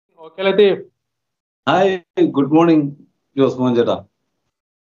Okay, Latheef. Hi, good morning, Josmohan Cheta.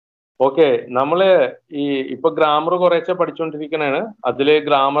 Okay ഇപ്പൊ grammar കുറേശ്ശെ പഠിച്ചുകൊണ്ടിരിക്കണാണ്. അതില്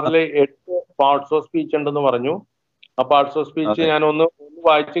ഗ്രാമറില് 8 പാർട്സ് ഓഫ് സ്പീച്ച് ഉണ്ടെന്ന് പറഞ്ഞു. ആ പാർട്സ് ഓഫ് സ്പീച്ച് Okay. ഞാൻ ഒന്ന്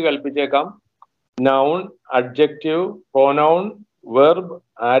വായിച്ച് കേൾപ്പിച്ചേക്കാം. Noun, adjective, pronoun, verb,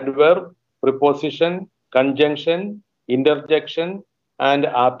 adverb, preposition, conjunction, interjection and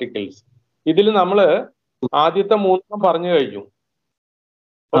articles. ഇതിൽ നമ്മള് ആദ്യത്തെ 3 പറഞ്ഞു കഴിഞ്ഞു.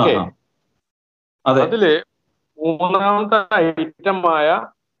 ഓക്കെ, അതെ. അതില് 3ാമത്തെ ഐറ്റമായ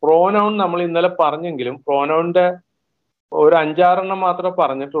പ്രോനൗൺ നമ്മൾ ഇന്നലെ പറഞ്ഞെങ്കിലും പ്രോനൗണിന്റെ ഒരു 5-6 മാത്രമേ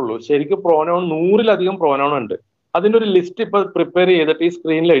പറഞ്ഞിട്ടുള്ളൂ. ശരിക്കും പ്രോനൗൺ 100-ലധികം പ്രോനൗൺ ഉണ്ട്. അതിന്റെ ഒരു ലിസ്റ്റ് ഇപ്പൊ പ്രിപ്പയർ ചെയ്തിട്ട് ഈ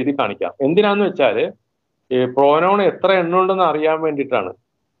സ്ക്രീനിൽ എഴുതി കാണിക്കാം. എന്തിനാന്ന് വെച്ചാല് ഈ പ്രോനൗൺ എത്ര എണ്ണം ഉണ്ടെന്ന് അറിയാൻ വേണ്ടിയിട്ടാണ്.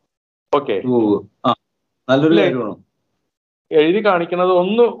 ഓക്കെ, നല്ലൊരു കാര്യമാണ്. എഴുതി കാണിക്കുന്നത്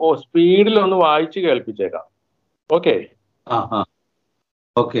ഒന്ന് സ്പീഡിൽ ഒന്ന് വായിച്ച് കേൾപ്പിച്ചേക്കാം. ഓക്കെ,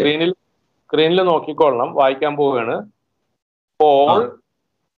 സ്ക്രീനിൽ നോക്കിക്കൊള്ളണം. വായിക്കാൻ പോവുകയാണ്. All,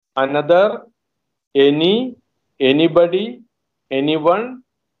 another, any, anybody, anyone,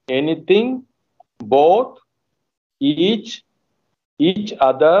 anything, both, each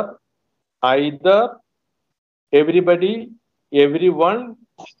other, either, everybody, everyone,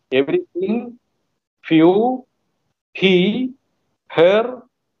 everything, few, he, her,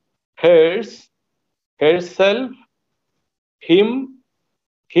 hers, herself, him,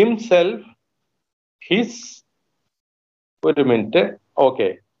 himself, his. ഒരു minute. Okay,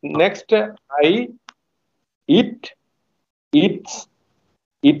 next I, it, it's,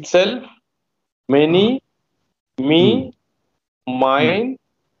 itself, many, me, mine,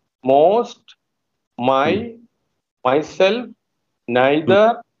 most, my, myself, neither,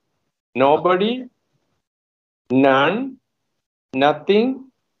 nobody, none, nothing,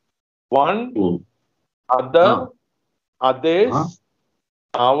 one, other, others,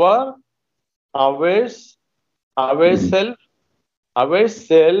 our, hours, ourself,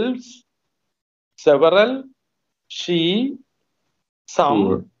 ourselves, several, she, some,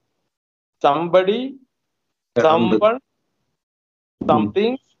 somebody, someone,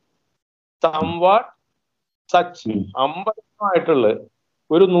 something, somewhat, such. 50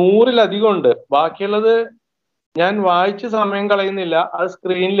 ഒരു 100-ലധികം ഉണ്ട്. ബാക്കിയുള്ളത് ഞാൻ വായിച്ച് സമയം കളയുന്നില്ല. അത്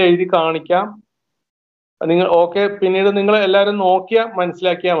സ്ക്രീനിൽ എഴുതി കാണിക്കാം. നിങ്ങൾ ഓക്കെ, പിന്നീട് നിങ്ങൾ എല്ലാവരും നോക്കിയാൽ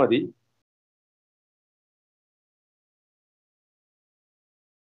മനസ്സിലാക്കിയാൽ മതി.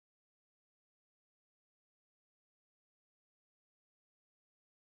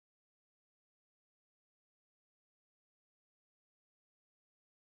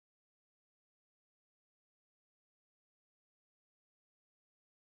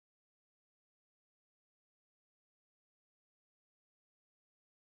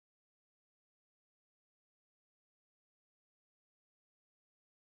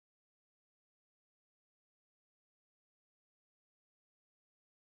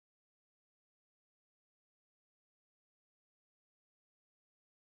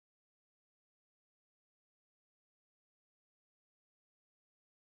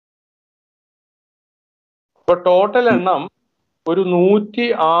 ഇപ്പൊ ടോട്ടൽ എണ്ണം ഒരു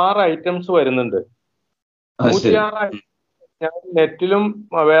 106 ഐറ്റംസ് വരുന്നുണ്ട്. 106 ഞാൻ നെറ്റിലും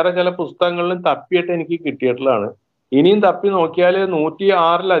വേറെ ചില പുസ്തകങ്ങളിലും തപ്പിയിട്ട് എനിക്ക് കിട്ടിയിട്ടുള്ളതാണ്. ഇനിയും തപ്പി നോക്കിയാൽ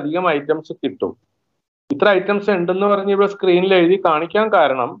 106-ലധികം ഐറ്റംസ് കിട്ടും. ഇത്ര ഐറ്റംസ് ഉണ്ടെന്ന് പറഞ്ഞ് ഇവിടെ സ്ക്രീനിൽ എഴുതി കാണിക്കാൻ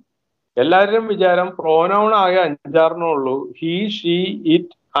കാരണം എല്ലാവരുടെയും വിചാരം പ്രോനൗൺ ആകെ 5-6 ഉള്ളൂ. He, she,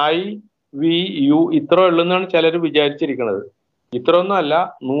 it, I, V, U ഇത്ര ഉള്ളെന്നാണ് ചിലർ വിചാരിച്ചിരിക്കുന്നത്. ഇത്രയൊന്നും അല്ല,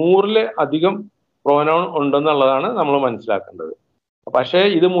 100-ൽ-അധികം പ്രോനൗൺ ഉണ്ടെന്നുള്ളതാണ് നമ്മൾ മനസ്സിലാക്കേണ്ടത്. പക്ഷേ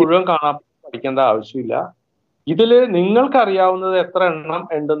ഇത് മുഴുവൻ കാണാൻ പഠിക്കേണ്ട ആവശ്യമില്ല. ഇതിൽ നിങ്ങൾക്കറിയാവുന്നത് എത്ര എണ്ണം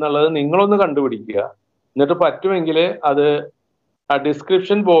ഉണ്ടെന്നുള്ളത് നിങ്ങളൊന്ന് കണ്ടുപിടിക്കുക. എന്നിട്ട് പറ്റുമെങ്കിൽ അത് ആ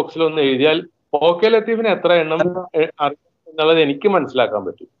ഡിസ്ക്രിപ്ഷൻ ബോക്സിൽ ഒന്ന് എഴുതിയാൽ ഓക്കെ ലത്തീഫിന് എത്ര എണ്ണം അറിയാം എന്നുള്ളത് എനിക്ക് മനസ്സിലാക്കാൻ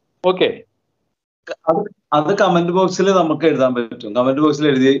പറ്റും. ഓക്കെ, അത് കമന്റ് ബോക്സിൽ നമുക്ക് എഴുതാൻ പറ്റും. കമന്റ് ബോക്സിൽ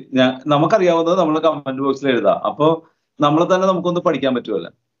എഴുതി നമുക്കറിയാവുന്നത് നമ്മൾ കമന്റ് ബോക്സിൽ എഴുതാം. അപ്പൊ നമ്മളെ തന്നെ നമുക്കൊന്ന് പഠിക്കാൻ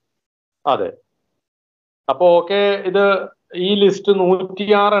പറ്റുമല്ലോ. അതെ, അപ്പൊ ഓക്കെ, ഇത് ഈ ലിസ്റ്റ്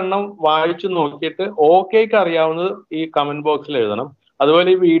 106 എണ്ണം വായിച്ചു നോക്കിയിട്ട് ഓക്കേക്ക് അറിയാവുന്നത് ഈ കമന്റ് ബോക്സിൽ എഴുതണം. അതുപോലെ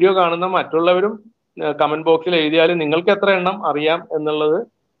ഈ വീഡിയോ കാണുന്ന മറ്റുള്ളവരും കമന്റ് ബോക്സിൽ എഴുതിയാൽ നിങ്ങൾക്ക് എത്ര എണ്ണം അറിയാം എന്നുള്ളത്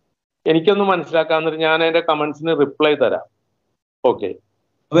എനിക്കൊന്ന് മനസ്സിലാക്കാന്ന് ഞാൻ അതിന്റെ കമന്റ്സിന് റിപ്ലൈ തരാം. ഓക്കെ,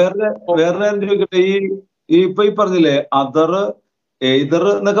 വേറെ ചോദിക്കട്ടെ, ഈ ഇപ്പൊ ഈ പറഞ്ഞില്ലേ അതർ, എയ്തർ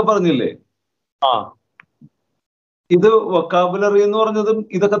എന്നൊക്കെ പറഞ്ഞില്ലേ, ഇത് വൊക്കാബുലറി എന്ന് പറഞ്ഞതും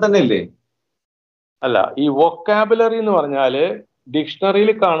ഇതൊക്കെ തന്നെയല്ലേ? അല്ല, ഈ വൊക്കാബുലറി എന്ന് പറഞ്ഞാല് ഡിക്ഷണറിയിൽ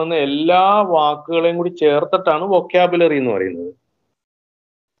കാണുന്ന എല്ലാ വാക്കുകളെയും കൂടി ചേർത്തിട്ടാണ് വൊക്കാബുലറി എന്ന് പറയുന്നത്.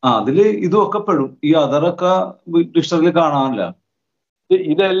 അതില് ഇതൊക്കെ പെടും. ഈ അതറൊക്കെ ഡിക്ഷണറിയിൽ കാണാനില്ല.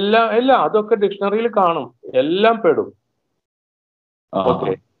 ഇതെല്ലാം അതൊക്കെ ഡിക്ഷണറിയിൽ കാണും, എല്ലാം പെടും.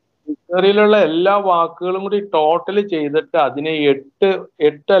 ഓക്കെ, ഡിക്ഷണറിയിലുള്ള എല്ലാ വാക്കുകളും കൂടി ടോട്ടൽ ചെയ്തിട്ട് അതിനെ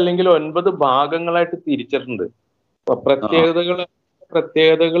 8 അല്ലെങ്കിൽ 9 ഭാഗങ്ങളായിട്ട് തിരിച്ചിട്ടുണ്ട്. അപ്പൊ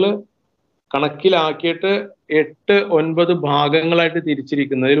പ്രത്യേകതകള് കണക്കിലാക്കിയിട്ട് 8-9 ഭാഗങ്ങളായിട്ട്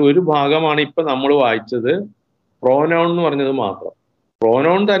തിരിച്ചിരിക്കുന്നതിൽ ഒരു ഭാഗമാണ് ഇപ്പൊ നമ്മൾ വായിച്ചത്, പ്രോനൗൺ എന്ന് പറഞ്ഞത് മാത്രം.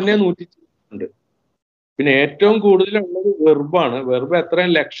 പ്രോനൗൺ തന്നെ 100 പിന്നെ ഏറ്റവും കൂടുതലുള്ളത് വെർബാണ്. വെർബ്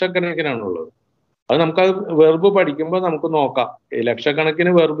എത്രയും ലക്ഷക്കണക്കിനാണുള്ളത്. അത് നമുക്കത് വെർബ് പഠിക്കുമ്പോൾ നമുക്ക് നോക്കാം. ഈ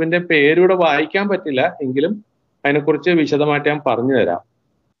ലക്ഷക്കണക്കിന് വെർബിന്റെ പേരിവിടെ വായിക്കാൻ പറ്റില്ല, എങ്കിലും അതിനെക്കുറിച്ച് വിശദമായിട്ട് ഞാൻ പറഞ്ഞു തരാം.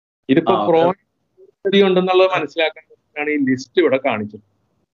 ഇതിപ്പോ പ്രോനൗൺ ഉണ്ടെന്നുള്ളത് മനസ്സിലാക്കാൻ വേണ്ടിയിട്ടാണ് ഈ ലിസ്റ്റ് ഇവിടെ കാണിച്ചത്.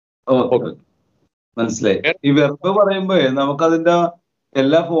 മനസ്സിലായി. ഈ വെർബ് പറയുമ്പോ നമുക്കതിന്റെ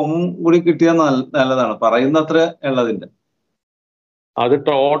എല്ലാ ഫോമും കൂടി കിട്ടിയാൽ നല്ലതാണ്, പറയുന്നത്ര ഉള്ളതിന്റെ. അത്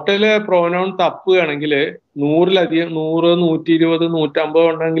ടോട്ടല് പ്രോനൗൺ തപ്പുകയാണെങ്കിൽ 100-ലധികം 100, 120, 150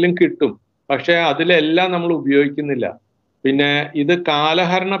 ഉണ്ടെങ്കിലും കിട്ടും. പക്ഷെ അതിലെല്ലാം നമ്മൾ ഉപയോഗിക്കുന്നില്ല. പിന്നെ ഇത്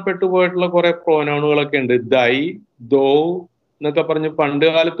കാലഹരണപ്പെട്ടു പോയിട്ടുള്ള കുറെ പ്രോനൗണുകളൊക്കെ ഉണ്ട്. ദൈ, ദോ എന്നൊക്കെ പറഞ്ഞ് പണ്ട്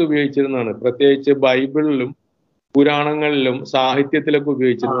കാലത്ത് ഉപയോഗിച്ചിരുന്നതാണ്. പ്രത്യേകിച്ച് ബൈബിളിലും പുരാണങ്ങളിലും സാഹിത്യത്തിലൊക്കെ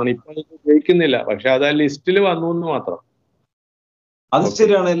ഉപയോഗിച്ചിരുന്നതാണ്. ഇപ്പൊ അത് ഉപയോഗിക്കുന്നില്ല. പക്ഷെ അത് ആ ലിസ്റ്റിൽ വന്നു എന്ന് മാത്രം. അത്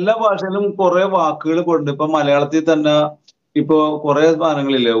ശരിയാണ്. എല്ലാ ഭാഷയിലും കുറെ വാക്കുകൾ കൊണ്ട് ഇപ്പൊ മലയാളത്തിൽ തന്നെ ഇപ്പൊ കുറെ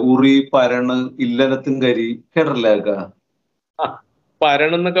സാധനങ്ങളില്ലേ, ഉറി, പരണ്, ഇല്ലനത്തും കരി, കേട്ടല്ലേ?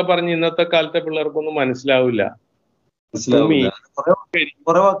 പരണെന്നൊക്കെ പറഞ്ഞ് ഇന്നത്തെ കാലത്തെ പിള്ളേർക്കൊന്നും മനസ്സിലാവില്ല.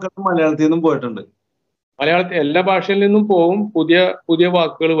 കുറെ വാക്കുകൾ മലയാളത്തിൽ നിന്നും പോയിട്ടുണ്ട്. മലയാളത്തിൽ എല്ലാ ഭാഷയിൽ നിന്നും പോവും, പുതിയ പുതിയ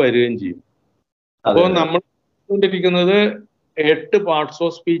വാക്കുകൾ വരികയും ചെയ്യും. അപ്പോൾ നമ്മൾ കൊണ്ടിരിക്കുന്നത് 8 പാർട്സ്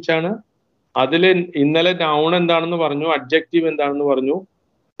ഓഫ് സ്പീച്ച് ആണ്. അതിൽ ഇന്നലെ നൗൺ എന്താണെന്ന് പറഞ്ഞു, അഡ്ജക്റ്റീവ് എന്താണെന്ന് പറഞ്ഞു,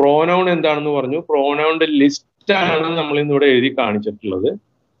 പ്രോനൗൺ എന്താണെന്ന് പറഞ്ഞു. പ്രോനൗണിന്റെ ലിസ്റ്റ് ആണ് നമ്മൾ ഇന്നിവിടെ എഴുതി കാണിച്ചിട്ടുള്ളത്.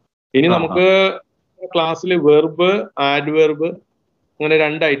 ഇനി നമുക്ക് ക്ലാസ്സിൽ വെർബ്, ആഡ്വെർബ് അങ്ങനെ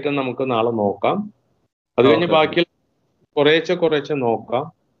 2 ഐറ്റം നമുക്ക് നാളെ നോക്കാം. അത് കഴിഞ്ഞ് ബാക്കി കുറേശ്ശെ നോക്കാം.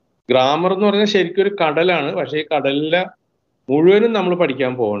 ഗ്രാമർ എന്ന് പറഞ്ഞാൽ ശരിക്കും ഒരു കടലാണ്. പക്ഷെ ഈ കടലിലെ മുഴുവനും നമ്മൾ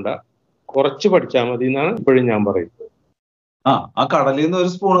പഠിക്കാൻ പോകണ്ട, കുറച്ച് പഠിച്ചാൽ മതി എന്നാണ് ഇപ്പോഴും ഞാൻ പറയുന്നത്. ആ കടലിൽ നിന്ന് ഒരു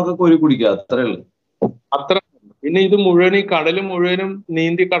സ്പൂണൊക്കെ കോരി കുടിക്കുക, അത്രേ ഉള്ളൂ. അത്ര. പിന്നെ ഇത് മുഴുവൻ ഈ കടൽ മുഴുവനും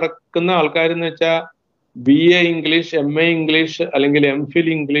നീന്തി കടക്കുന്ന ആൾക്കാരെന്ന് വെച്ചാൽ BA ഇംഗ്ലീഷ്, MA ഇംഗ്ലീഷ്, അല്ലെങ്കിൽ MPhil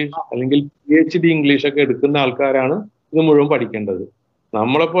ഇംഗ്ലീഷ്, അല്ലെങ്കിൽ PhD ഇംഗ്ലീഷ് ഒക്കെ എടുക്കുന്ന ആൾക്കാരാണ് ഇത് മുഴുവൻ പഠിക്കേണ്ടത്.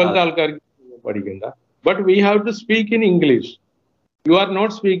 നമ്മളെ പോലത്തെ ആൾക്കാർക്ക് പഠിക്കണ്ട. But we have to speak in English. You are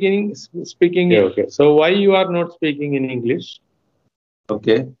not speaking. Okay. So why you are not speaking in English?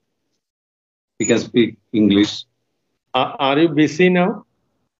 Okay. We can speak English. Are you busy now?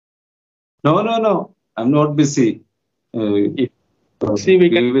 No. I'm not busy.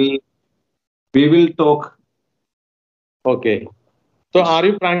 We will talk. Okay. So are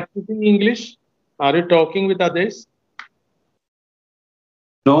you practicing English? Are you talking with others?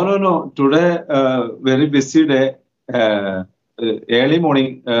 No. Today, very busy day. Early morning.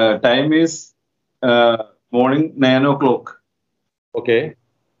 Time is morning 9 o'clock. Okay.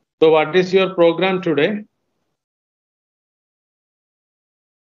 So what is your program today?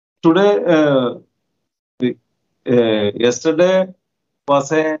 Today, yesterday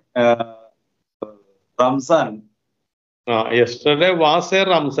was a Ramzan. Yesterday was a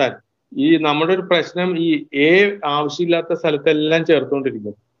Ramzan. ഈ നമ്മുടെ ഒരു പ്രശ്നം ഈ ആവശ്യമില്ലാത്ത സ്ഥലത്തെല്ലാം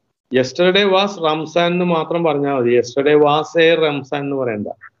ചേർത്തുകൊണ്ടിരിക്കും. Yesterday was Ramzan എന്ന് മാത്രം പറഞ്ഞാൽ മതി. യെസ്റ്റർഡേ വാസ് എ റംസാൻ എന്ന് പറയണ്ട.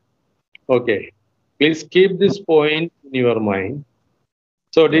 Okay, please keep this point in your mind.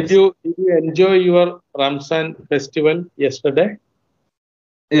 So did you enjoy your Ramzan festival yesterday?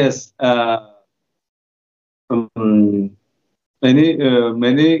 Yes,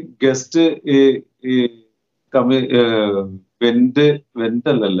 many guest went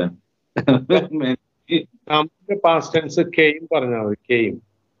അല്ലല്ലേ? പാസ്റ്റ് ടെൻസ് came പറഞ്ഞാൽ മതി.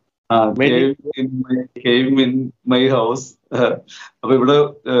 came in my house. അപ്പൊ ഇവിടെ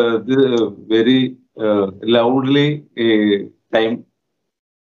very loudly time.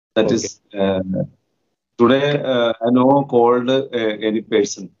 That is today I no called any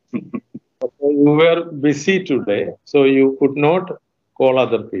person. You were busy today, so you could not call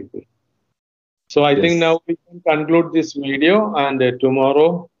other people. So I think now we can conclude this video, and tomorrow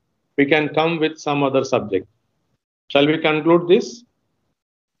we can come with some other subject. Shall we conclude this?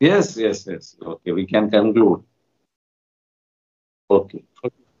 Yes. Okay, we can conclude. Okay.